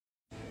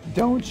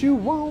Don't you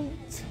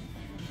want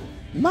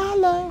my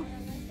love?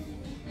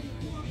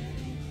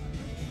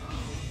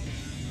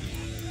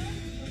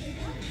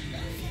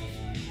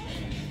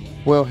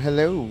 Well,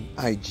 hello,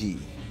 IG.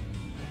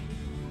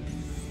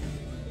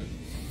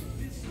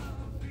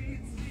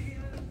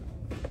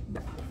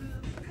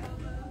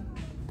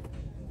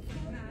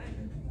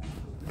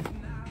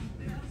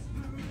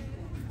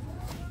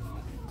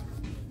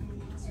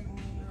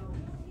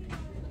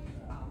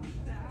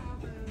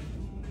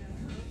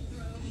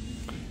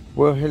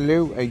 Well,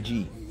 hello,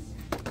 IG.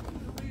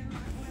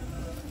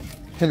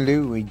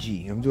 Hello,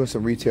 IG. I'm doing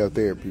some retail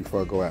therapy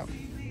before I go out.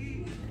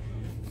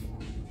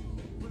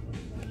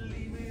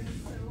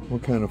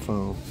 What kind of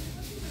phone?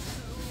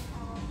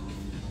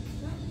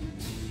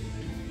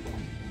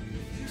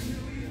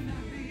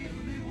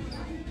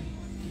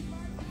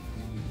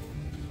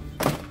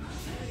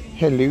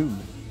 Hello.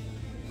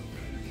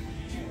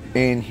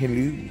 And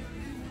hello.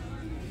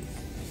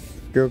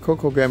 Girl,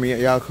 Coco got me,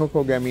 y'all,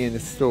 Coco got me in the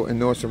store in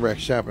Nordstrom Rack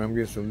shopping. I'm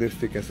getting some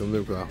lipstick and some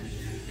lip gloss.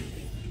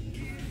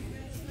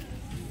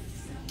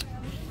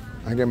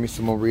 I got me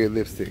some more red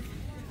lipstick.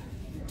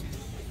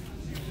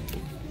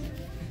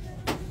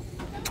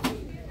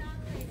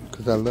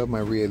 Because I love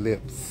my red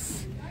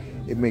lips.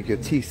 It make your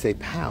teeth say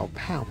pow,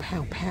 pow,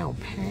 pow, pow,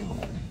 pow.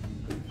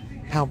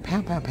 Pow,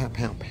 pow, pow, pow,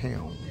 pow,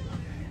 pow.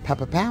 Pow,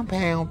 pow, pow,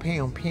 pow,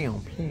 pow,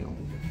 pow, pow.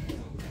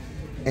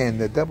 And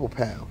the double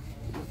pow.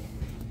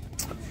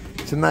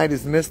 Tonight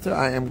is Mr.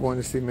 I am going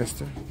to see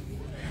Mr.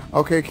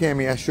 Okay,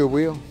 Cammy, I sure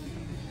will.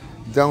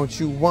 Don't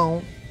you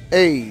want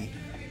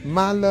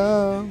my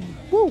love?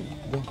 Woo.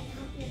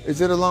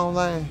 Is it a long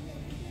line?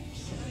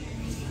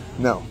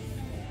 No.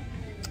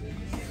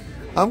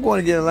 I'm going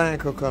to get a line,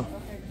 Coco.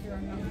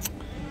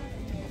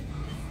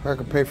 I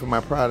can pay for my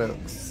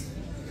products.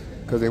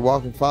 Because they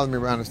walk and follow me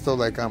around the store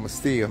like I'm a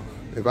steal.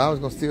 If I was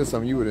going to steal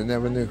something, you would have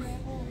never knew.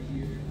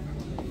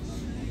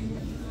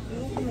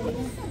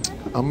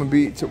 I'm going to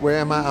be, where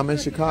am I? I'm in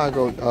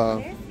Chicago,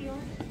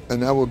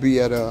 and I will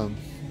be at a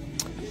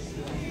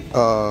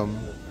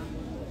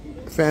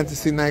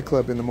fantasy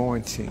nightclub in the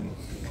morning.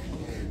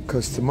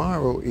 Because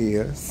tomorrow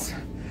is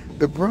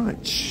the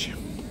brunch.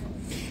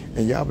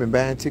 And y'all been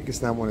buying tickets,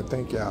 and I want to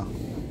thank y'all.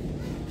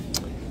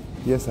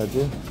 Yes, I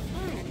do.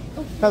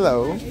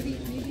 Hello.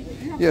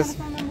 Yes.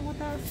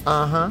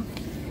 Uh-huh.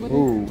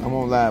 Ooh, I'm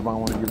on live. I don't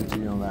want to give it to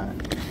you on live.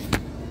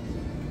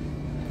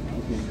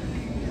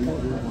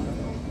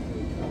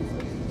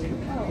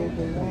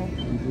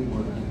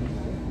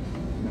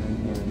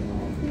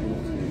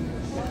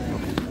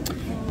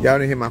 Y'all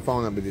didn't hear my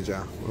phone number, did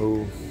y'all?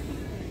 Ooh.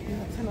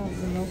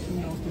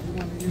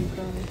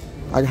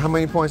 How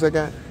many points I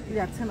got? You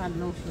got 10 out of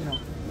notion.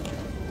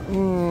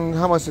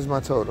 How much is my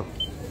total?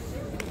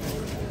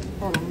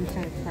 Hold on, let me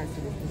change the price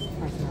of this.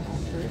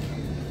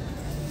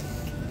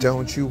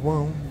 Don't you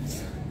want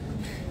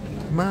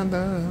my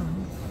love?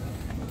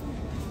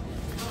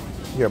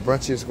 Yeah,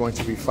 brunch is going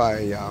to be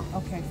fire, y'all.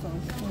 Okay, so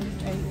it's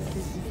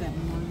 $28.67.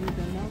 You want to use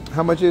that note?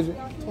 How much is it?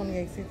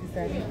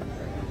 $28.67. You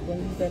want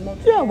to use that note?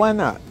 Yeah, why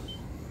not?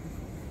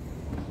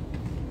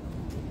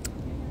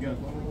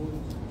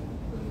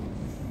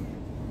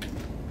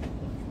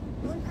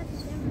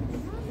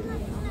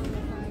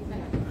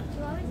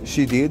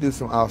 She did do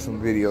some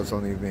awesome videos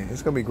on the event.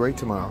 It's going to be great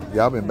tomorrow.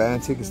 Y'all been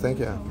buying tickets. Thank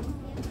y'all.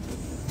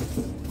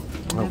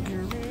 Okay.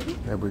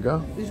 There we go.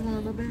 Did you want a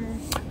little bit?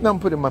 No, I'm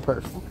putting it in my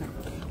purse. Okay.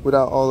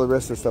 Without all the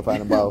rest of the stuff I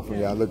done borrowed from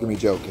y'all. Look at me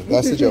joking.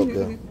 That's a joke,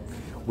 girl.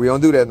 We don't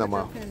do that no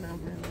more.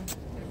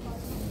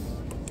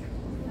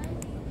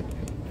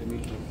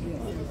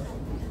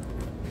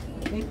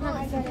 They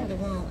probably sent her the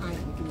wrong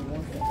item.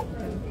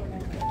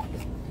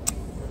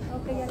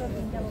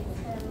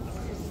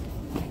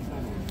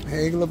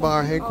 Hey,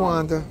 Labar. Hey,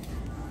 Quanda.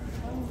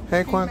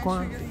 Hey,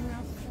 Quan.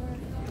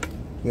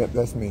 Yep,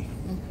 that's me.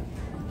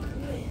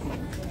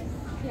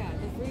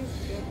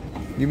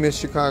 You miss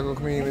Chicago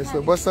community, Miss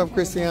Love. What's up,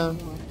 Christian?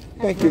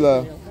 Thank you,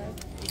 love.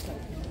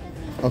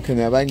 Okay,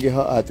 now if I can get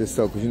her out this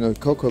store, because you know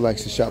Coco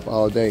likes to shop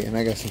all day, and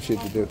I got some shit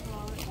to do.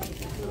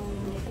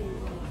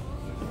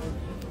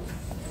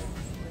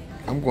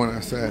 I'm going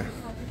outside.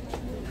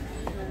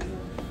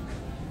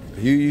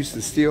 You used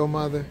to steal,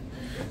 mother?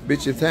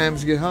 Bitch, your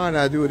times get hard,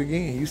 I'll do it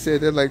again. You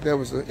said that like that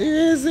was a,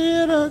 is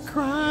it a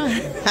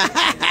crime?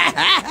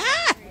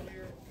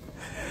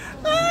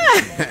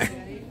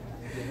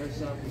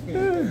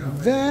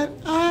 That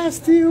I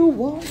still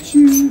want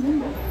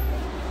you.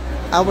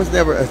 I was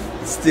never a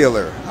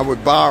stealer. I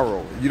would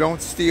borrow. You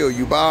don't steal,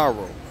 you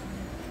borrow.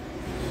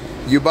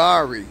 You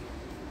borrow.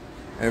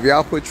 And if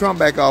y'all put Trump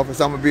back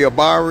office, I'm going to be a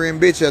borrowing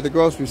bitch at the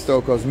grocery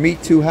store because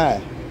meat too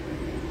high.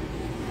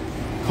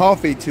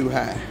 Coffee too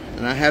high.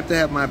 And I have to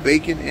have my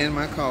bacon and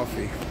my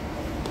coffee.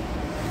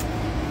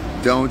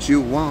 Don't you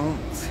want?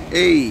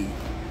 Hey,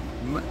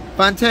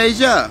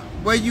 Fantasia,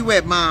 where you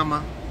at,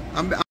 mama?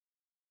 I'm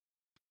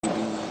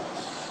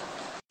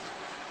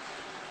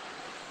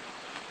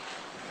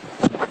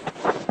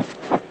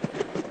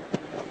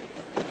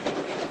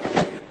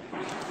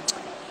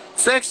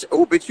Sex.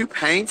 Oh, bitch, you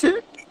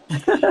painted?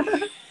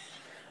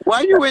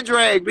 Why you in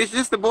drag, bitch?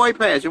 This the boy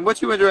pageant.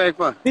 What you in drag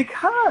for?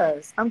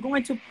 Because I'm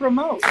going to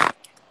promote.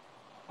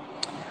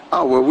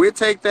 Oh, well, we'll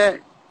take that.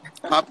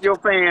 Pop your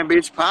fan,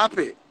 bitch. Pop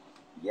it.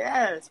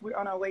 Yes, we're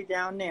on our way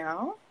down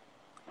now.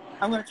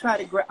 I'm gonna try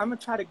to grab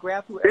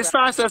It whoever.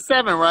 starts at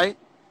 7, right?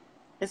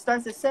 It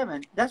starts at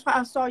 7. That's why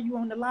I saw you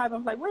on the live. I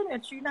was like, wait a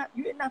minute, you're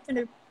not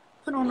finna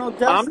put on no I'm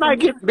dust for not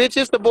me. getting, bitch,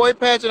 it's the boy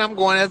pageant. I'm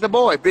going as a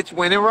boy. Bitch,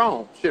 when in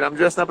Rome. Shit, I'm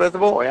dressed up as a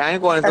boy. I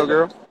ain't going as no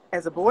girl.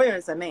 As a boy or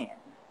as a man?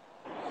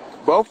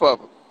 Both of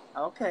them.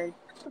 Okay.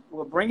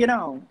 Well, bring it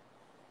on.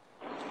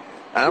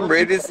 I'm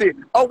ready to see.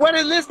 Oh, what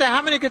is this?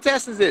 How many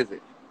contestants is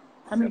it?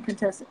 How many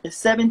contestants? It's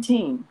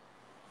 17.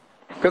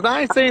 Because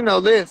I ain't seen no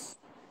list.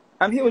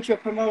 I'm here with your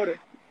promoter.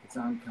 It's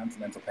on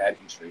Continental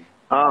Pageantry.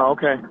 Oh,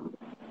 okay.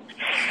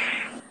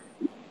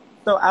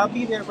 So I'll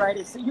be there right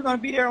at... You gonna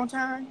be there on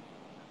time?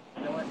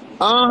 You know what?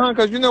 Uh-huh,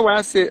 because you know where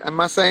I sit, in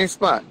my same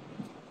spot.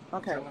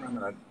 Okay.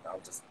 I'll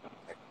just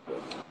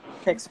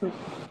Text me.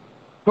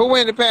 Who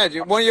win the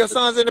pageant? One of your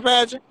sons in the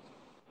pageant?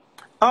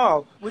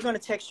 Oh, we're gonna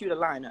text you the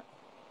lineup.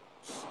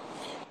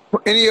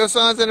 Any of your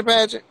sons in the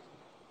pageant?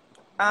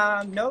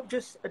 Nope,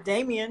 just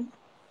Damien.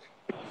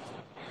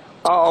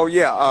 Oh,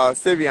 yeah,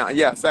 Sivian.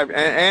 Yeah,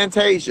 and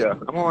Tasia.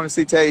 I'm going to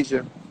see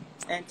Tasia.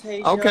 And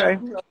Tasia. Okay.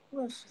 Who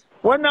else?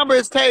 What number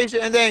is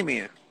Tasia and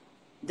Damien?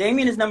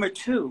 Damien is number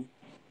 2.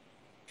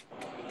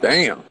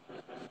 Damn.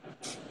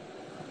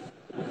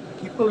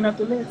 You pulling up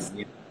the list?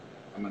 Yeah.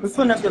 We're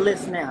pulling up the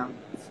list now.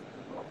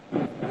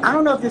 I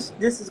don't know if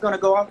this is gonna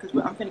go off because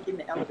I'm gonna get in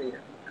the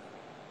elevator.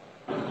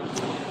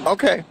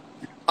 Okay.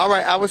 All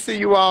right, I will see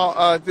you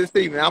all this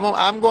evening. I'm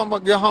going to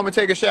go home and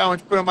take a shower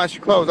and put on my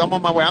clothes. I'm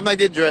on my way. I'm not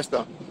getting dressed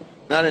though.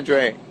 Not in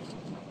drag.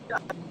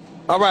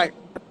 All right.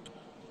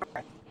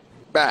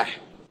 Bye.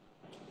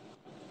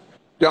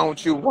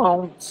 Don't you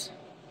want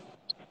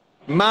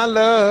my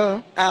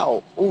love?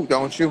 Ow. Ooh,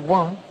 don't you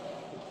want?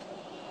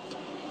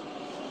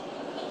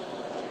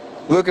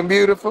 Looking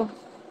beautiful.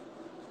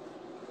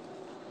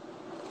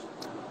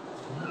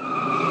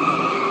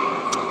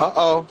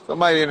 Uh-oh,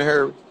 somebody in a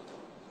hurry.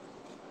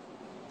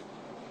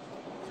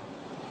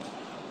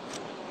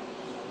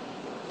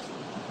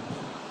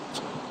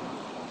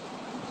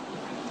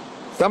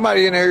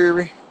 Somebody in a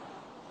hurry.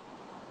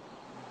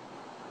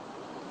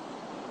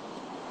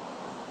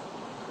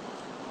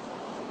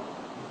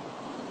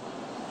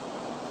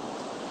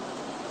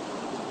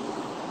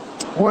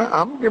 Well,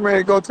 I'm getting ready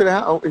to go to the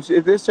house.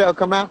 If this child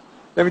come out,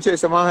 let me tell you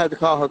something. I'll have to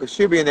call her because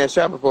she'll be in there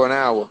shopping for an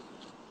hour.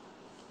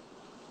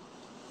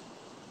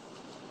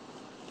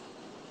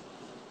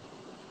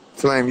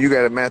 Flame, you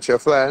got to match your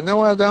fly.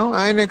 No, I don't.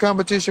 I ain't in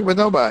competition with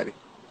nobody.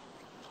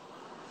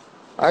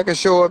 I can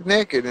show up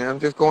naked and I'm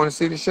just going to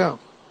see the show.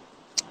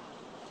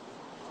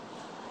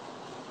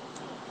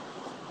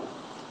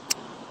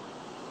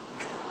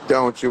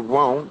 Don't you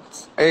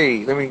want?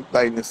 Hey, let me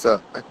lighten this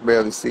up. I can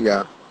barely see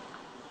y'all.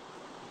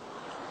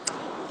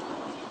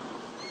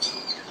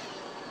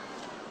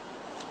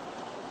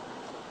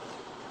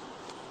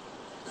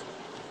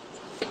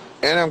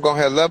 And I'm going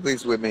to have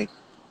lovelies with me.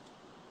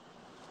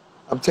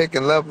 I'm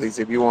taking lovelies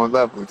if you want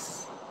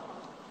lovelies.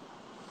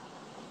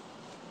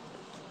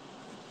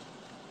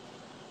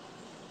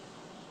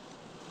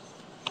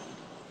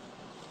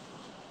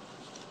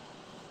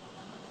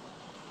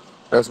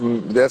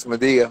 That's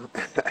Medea.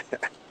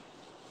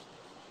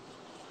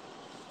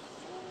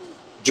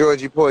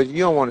 Georgie Poise, you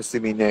don't want to see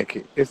me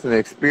naked. It's an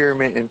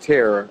experiment in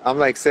terror. I'm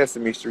like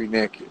Sesame Street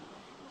naked.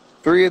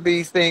 3 of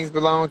these things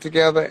belong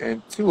together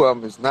and 2 of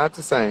them is not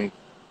the same.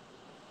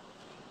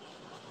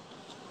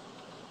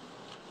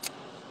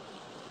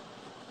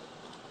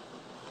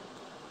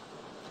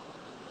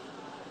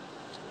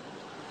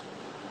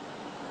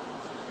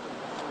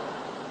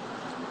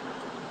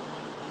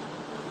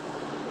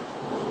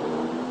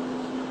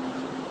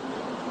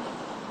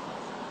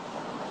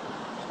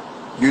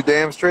 You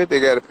damn straight they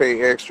gotta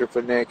pay extra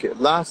for naked.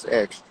 Lots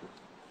extra.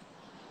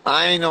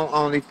 I ain't no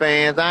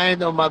OnlyFans. I ain't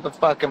no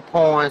motherfucking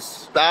porn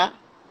star.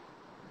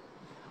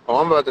 Oh,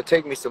 I'm about to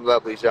take me some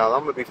lovelies, y'all.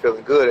 I'm gonna be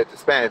feeling good at the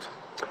Spanish.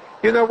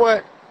 You know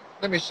what?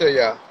 Let me show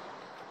y'all.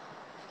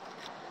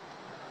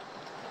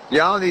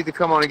 Y'all need to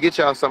come on and get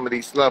y'all some of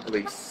these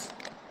lovelies.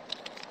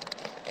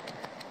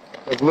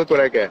 Look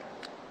what I got.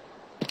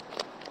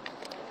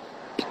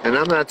 And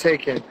I'm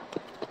taking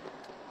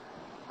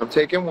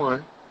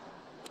one.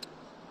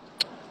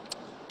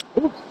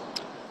 Ooh.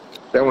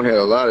 That one had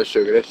a lot of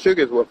sugar. That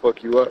sugar is what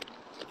fuck you up.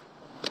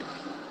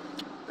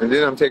 And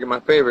then I'm taking my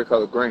favorite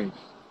color, green.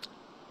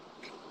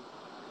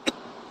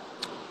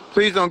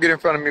 Please don't get in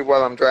front of me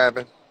while I'm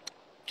driving.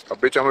 Oh,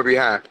 bitch, I'm gonna be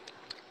high.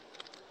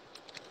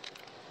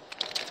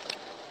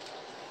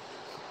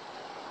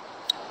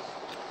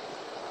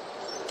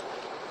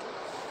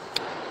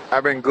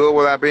 I've been good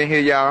while I've been here,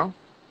 y'all.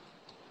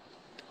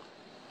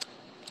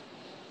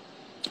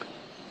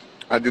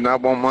 I do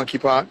not want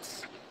monkeypox.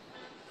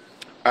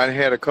 I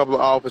had a couple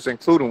of offers,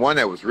 including one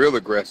that was real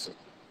aggressive.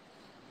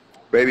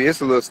 Baby,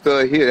 it's a little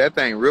stud here. That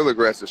thing real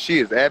aggressive. She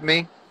is at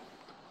me.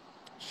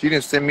 She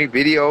didn't send me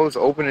videos,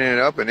 opening it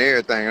up and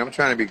everything. I'm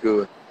trying to be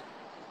good.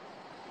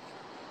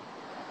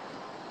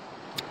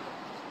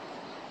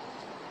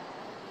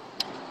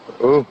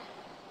 Ooh,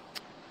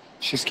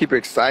 she's keep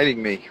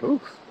exciting me. Ooh.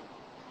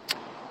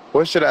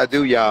 What should I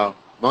do, y'all?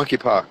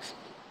 Monkeypox.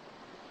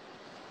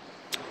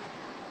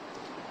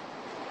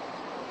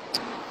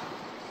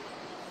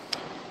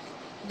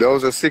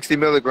 Those are 60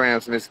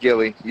 milligrams, Miss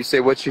Gilly. You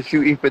say, what should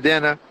you eat for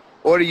dinner?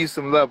 Order you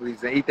some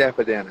lovelies and eat that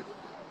for dinner.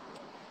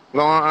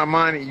 Lauren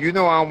Armani, you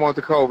know I don't want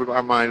the COVID,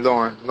 Armani.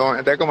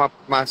 Lauren, there go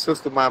my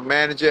sister, my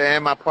manager,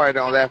 and my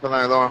partner on Laugh and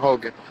Learn, Lauren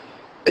Hogan.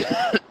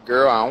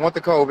 Girl, I don't want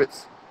the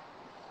COVIDs.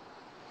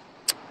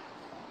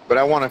 But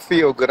I want to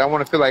feel good. I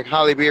want to feel like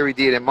Holly Berry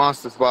did in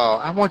Monsters Ball.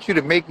 I want you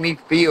to make me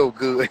feel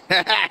good.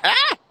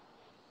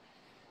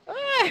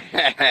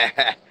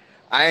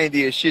 I ain't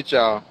did shit,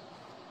 y'all.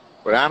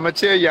 But I'm going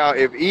to tell y'all,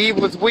 if Eve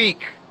was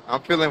weak,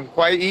 I'm feeling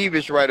quite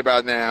Eve-ish right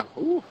about now.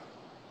 Ooh.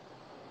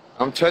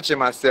 I'm touching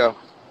myself.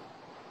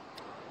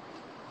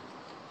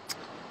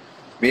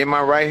 Me and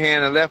my right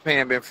hand and left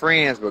hand been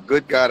friends, but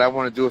good God, I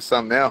want to do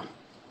something else.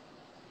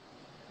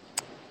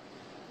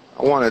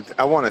 I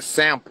want to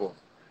sample.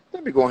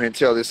 Let me go ahead and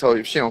tell this hoe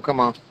if she don't come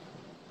on.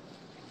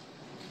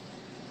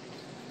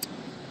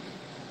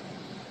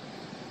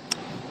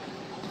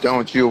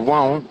 Don't you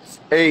want,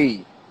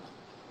 hey,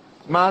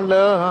 my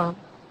love.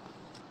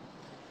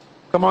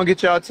 Come on,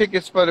 get y'all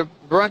tickets for the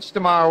brunch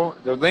tomorrow.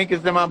 The link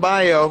is in my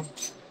bio.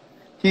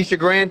 Keisha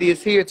Grandy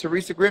is here.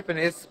 Teresa Griffin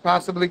is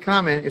possibly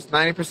coming. It's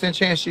 90%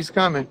 chance she's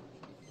coming.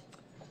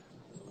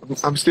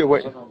 I'm still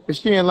waiting. Is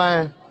she in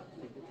line?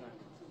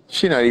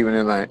 She's not even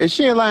in line. Is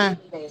she in line?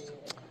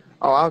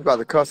 Oh, I was about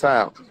to cuss her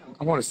out.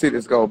 I want to see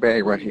this gold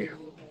bag right here.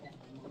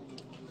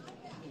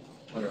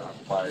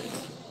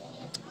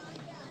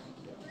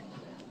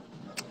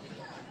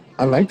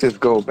 I like this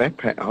gold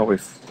backpack.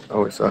 Always.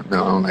 No,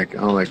 I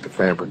don't like the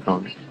fabric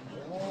on it.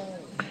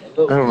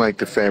 I don't like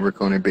the fabric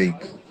on it, baby.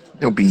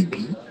 No,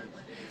 baby.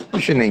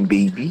 What's your name,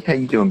 baby? How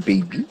you doing,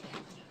 baby?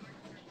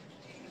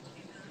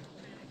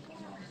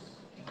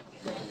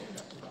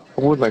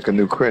 I would like a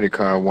new credit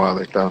card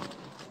wallet, though.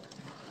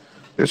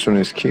 This one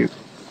is cute.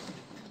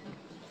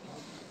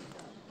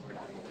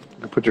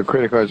 You put your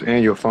credit cards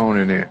and your phone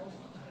in there.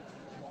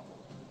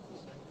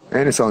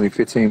 And it's only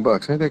 15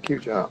 bucks. Ain't that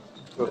cute, y'all?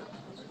 Look.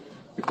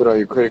 You put all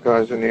your credit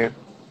cards in there.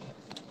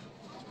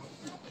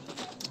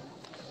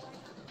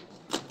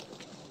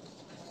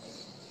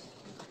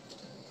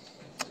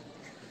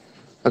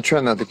 I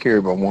try not to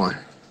carry but one.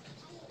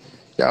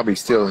 Y'all be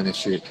stealing this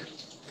shit.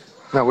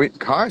 No,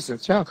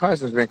 Carson's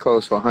been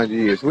closed for 100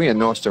 years. We in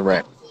Northern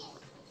Rack.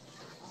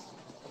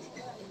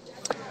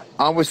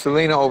 I'm with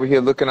Selena over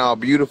here looking all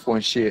beautiful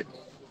and shit.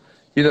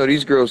 You know,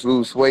 these girls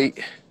lose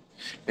weight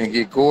and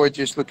get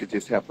gorgeous. Look at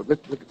this heifer.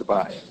 Look at the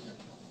body.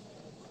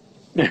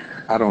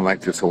 I don't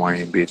like this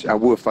Hawaiian bitch. I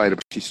would fight her,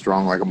 but she's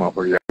strong like a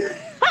motherfucker.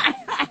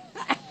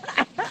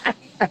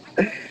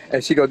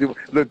 And she gonna do,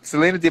 look,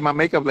 Selena did my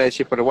makeup last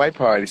year for the white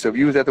party. So if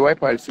you was at the white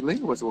party,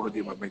 Selena was the one who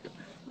did my makeup.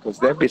 Because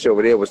that bitch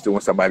over there was doing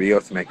somebody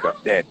else's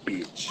makeup. That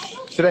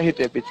bitch. Should I hit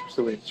that bitch,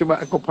 Selena? Should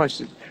I go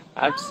punch it?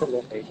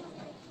 Absolutely.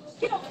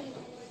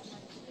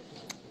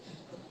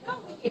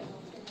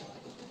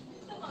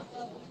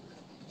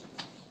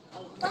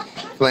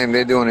 Flame,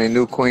 they're doing a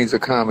new Queens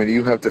of Comedy.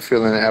 You have to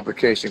fill in an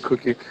application.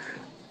 Cookie,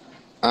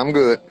 I'm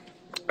good.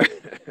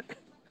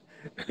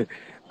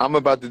 I'm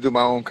about to do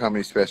my own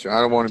comedy special. I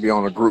don't want to be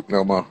on a group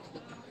no more.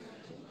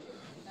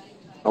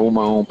 I want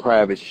my own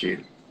private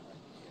shit.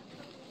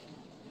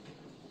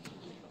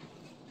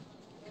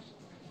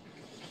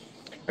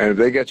 And if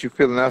they got you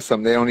filling out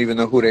something, they don't even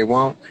know who they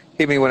want.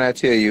 Hit me when I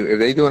tell you, if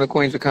they doing a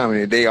Queens of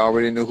Comedy, they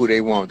already know who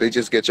they want. They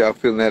just get y'all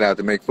filling that out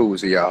to make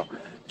fools of y'all.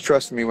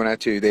 Trust me when I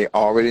tell you, they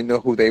already know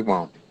who they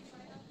want.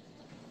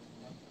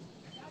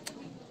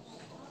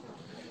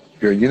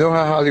 Girl, you know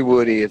how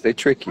Hollywood is. They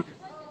trick you.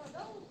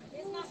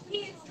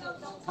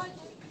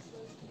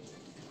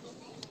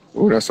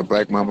 Ooh, that's a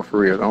black mama for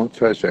real. Don't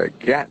touch that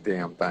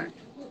goddamn thing.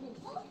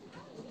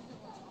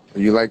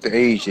 You like the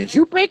Asians.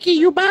 You break it,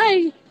 you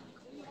buy.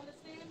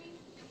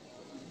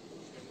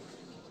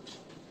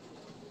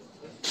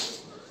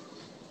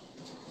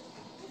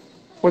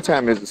 What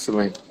time is it,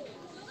 Celine?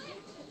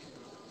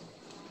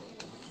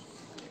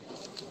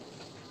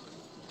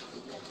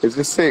 Is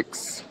it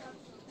 6?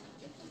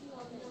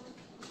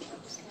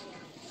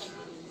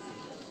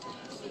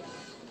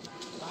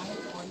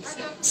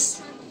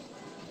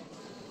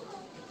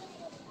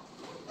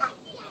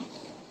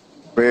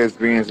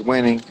 Lesbians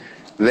winning.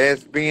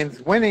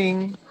 Lesbians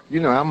winning. You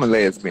know I'm a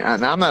lesbian.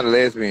 I'm not a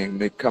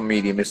lesbian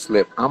comedian, Miss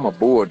Slip. I'm a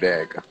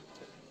bulldagger.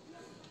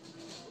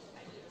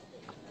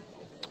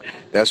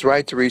 That's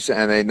right, Teresa,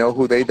 and they know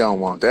who they don't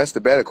want. That's the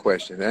better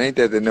question. It ain't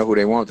that they know who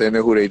they want, they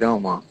know who they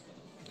don't want.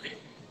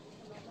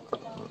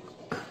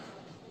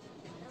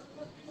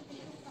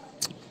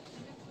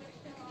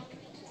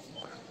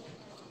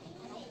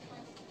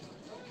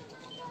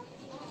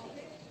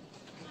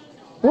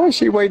 What is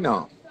she waiting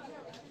on?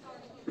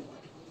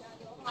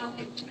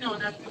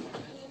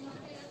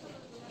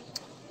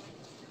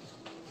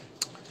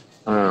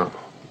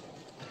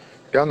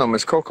 Y'all know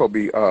Miss Coco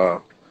be,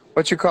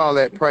 what you call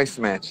that, price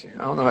matching.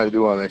 I don't know how to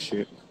do all that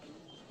shit.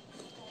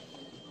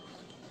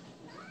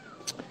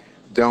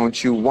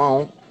 Don't you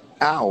want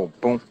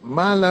album,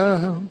 my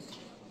love?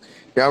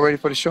 Y'all ready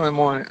for the show in the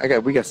morning?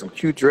 We got some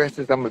cute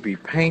dresses. I'm gonna be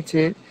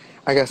painted.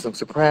 I got some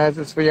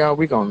surprises for y'all.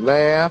 We gonna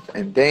laugh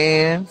and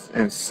dance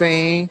and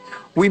sing.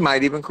 We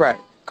might even cry.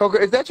 Coco,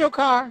 is that your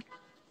car?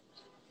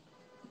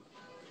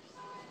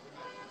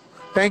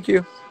 Thank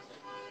you.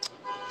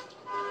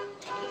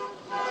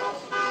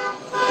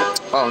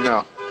 Oh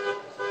no.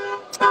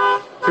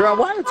 Girl,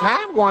 why the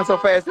time going so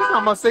fast? It's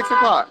almost 6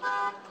 o'clock.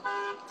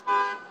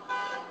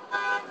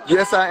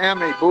 Yes, I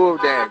am a bull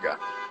dagger.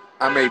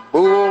 I'm a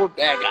bull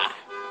dagger.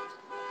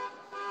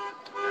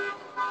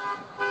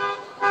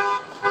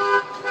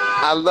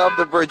 I love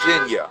the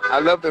Virginia. I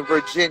love the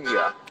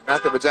Virginia.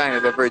 Not the vagina,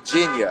 the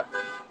Virginia.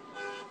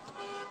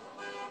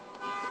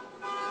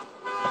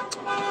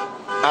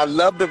 I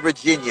love the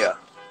Virginia.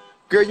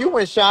 Girl, you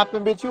went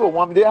shopping, bitch. You a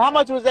woman. How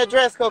much was that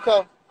dress,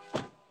 Coco?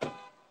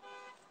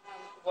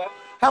 What?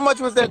 How much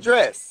was that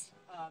dress?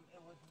 It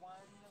was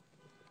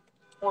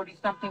 140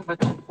 something, but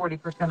then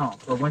 40%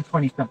 off. Or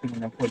 120 something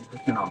and then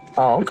 40% off.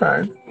 Oh,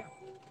 okay.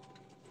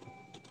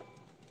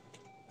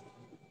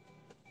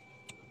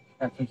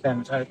 That's some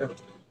sanitizer.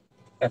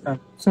 FM.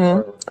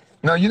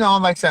 No, you know I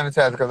don't like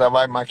sanitizer because I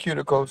like my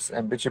cuticles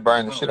and bitch, you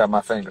burn the shit out of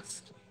my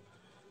fingers.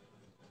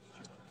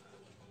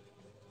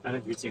 I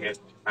think using it.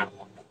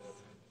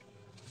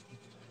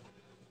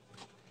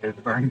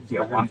 It burns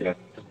you. I want it.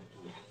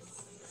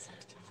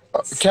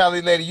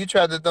 Cali lady, you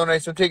tried to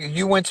donate some tickets.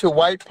 You went to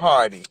White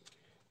Party.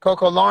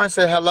 Coco Lauren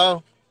said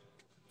hello.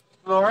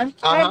 Lauren?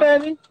 Hi,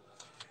 baby.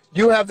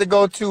 You have to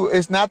go to,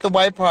 it's not the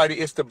White Party,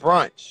 it's the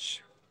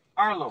brunch.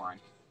 Our Lauren.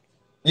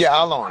 Yeah,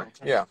 our Lauren.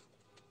 Yeah.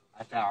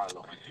 I said our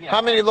Lauren. Yeah.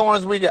 How many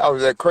Laurens we get? Oh,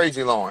 that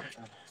crazy Lauren.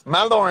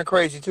 My Lauren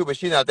crazy too, but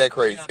she's not that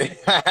crazy.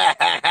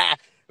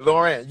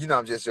 Lauren, you know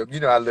I'm just joking. You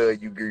know I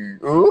love you, girl.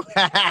 Ooh.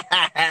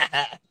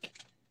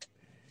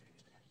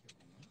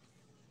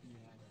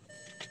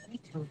 Me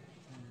too.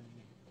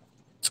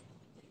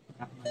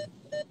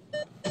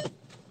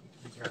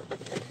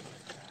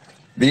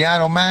 The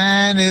idle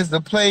mind is the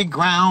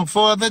playground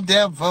for the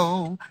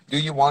devil. Do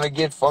you want to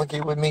get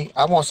funky with me?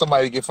 I want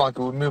somebody to get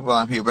funky with me while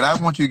I'm here, but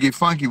I want you to get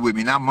funky with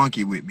me, not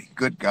monkey with me.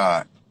 Good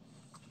God.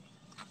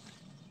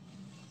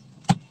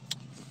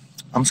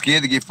 I'm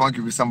scared to get funky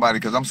with somebody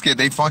because I'm scared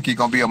they funky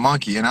gonna be a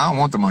monkey, and I don't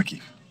want the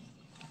monkey.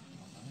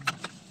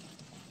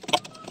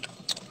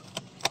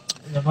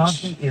 The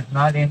monkey is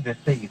not in the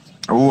season.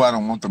 Oh, I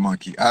don't want the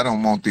monkey. I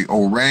don't want the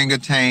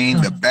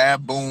orangutan, the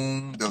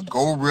baboon, the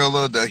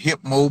gorilla, the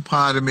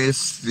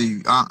hippopotamus,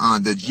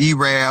 the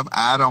giraffe.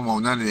 I don't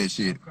want none of that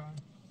shit.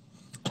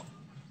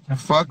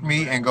 Fuck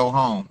me and go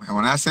home. And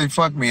when I say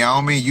fuck me, I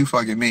don't mean you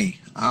fucking me.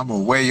 I'm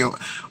gonna wear your...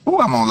 Ooh,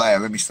 I'm gonna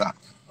laugh. Let me stop.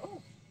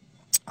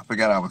 I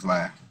forgot I was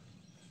laughing.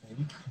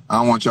 I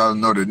don't want y'all to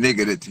know the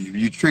nigga that if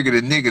you trigger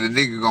the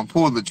nigga gonna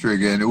pull the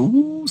trigger and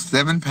ooh,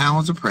 7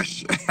 pounds of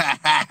pressure.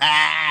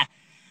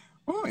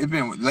 Ooh,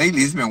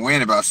 lately it's been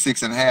weighing about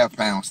 6.5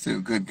 pounds too.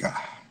 Good God.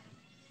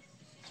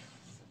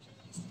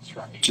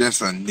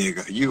 Just a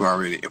nigga. You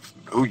already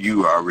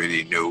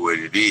know what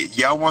it is.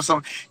 Y'all want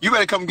some? You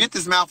better come get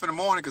this mouth in the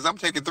morning because I'm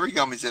taking 3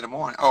 gummies in the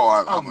morning.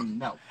 I'm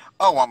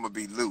gonna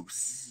be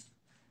loose.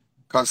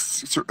 Cause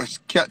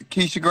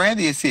Keisha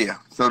Grandy is here.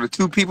 So the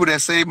 2 people that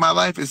saved my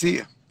life is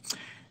here.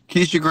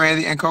 Keisha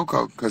Grandy and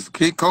Coco. Because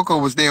Coco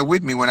was there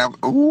with me when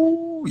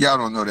ooh, y'all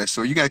don't know that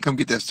story. You got to come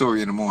get that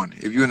story in the morning.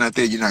 If you're not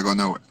there, you're not going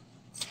to know it.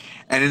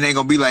 And it ain't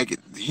going to be like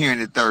hearing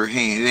it third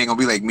hand. It ain't going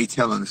to be like me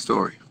telling the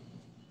story.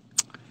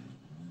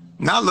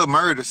 Not Lil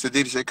Murder.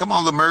 Sadidi said, come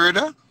on, Lil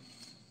Murder.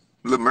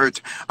 Lil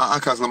Murder.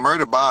 Because Lil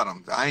Murder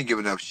bottoms. I ain't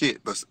giving up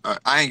shit. But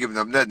I ain't giving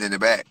up nothing in the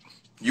back.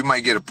 You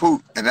might get a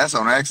poop. And that's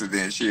on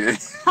accident shit.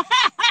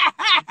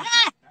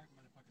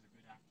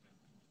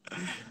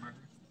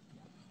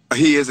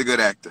 He is a good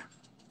actor.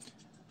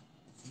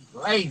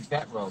 Blaze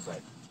that role,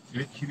 but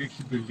it makes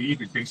you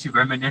believe it. Makes you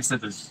reminisce of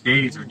those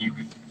days when you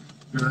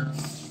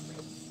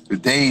the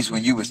days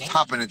when you was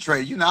topping the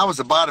tray. You know, I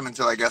was a bottom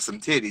until I got some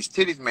titties.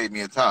 Titties made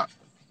me a top.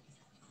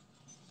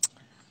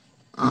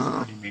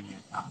 Made me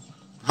a top.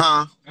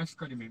 Huh? That's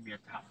gonna make me a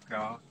top,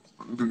 girl.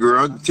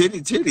 Girl,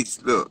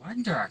 titties, look. I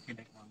wonder I can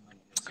make more money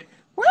this year.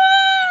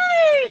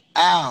 Whee!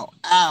 Ow,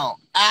 ow,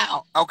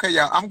 ow. Okay,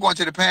 y'all, I'm going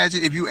to the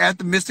pageant. If you at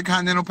the Mr.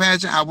 Continental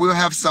pageant, I will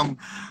have some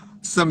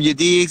your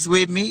digs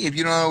with me. If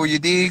you don't know where your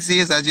digs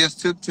is, I just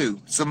took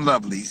 2. Some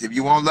lovelies. If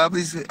you want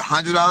lovelies,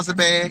 $100 a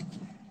bag.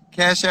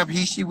 Cash up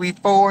we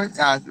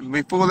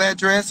full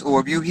address. Or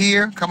if you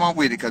here, come on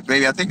with it. Because,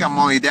 baby, I think I'm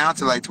only down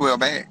to like 12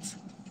 bags.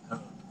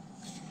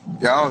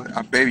 Y'all,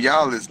 baby,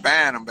 y'all is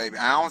buying them, baby.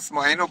 I don't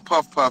smoke. Ain't no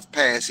puff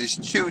pass. It's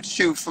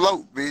chew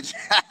float, bitch.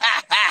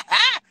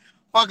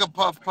 Fuck a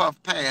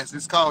puff pass.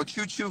 It's called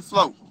chew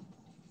float.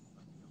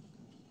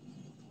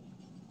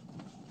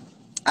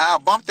 I'll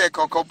bump that,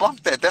 Coco.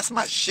 Bump that. That's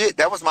my shit.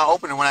 That was my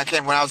opening when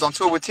I was on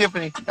tour with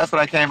Tiffany. That's what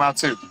I came out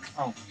to.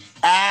 Oh.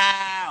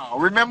 Ow.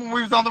 Remember when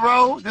we was on the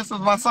road? This was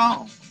my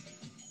song.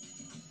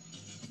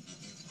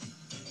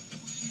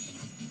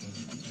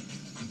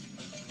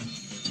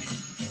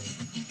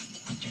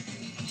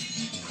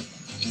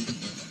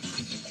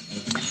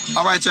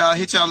 All right, y'all.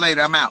 Hit y'all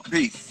later. I'm out.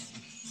 Peace.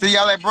 See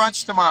y'all at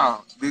brunch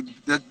tomorrow.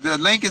 The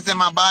link is in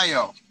my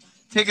bio.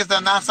 Tickets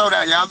are not sold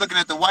out. Y'all looking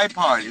at the white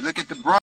party. Look at the brunch.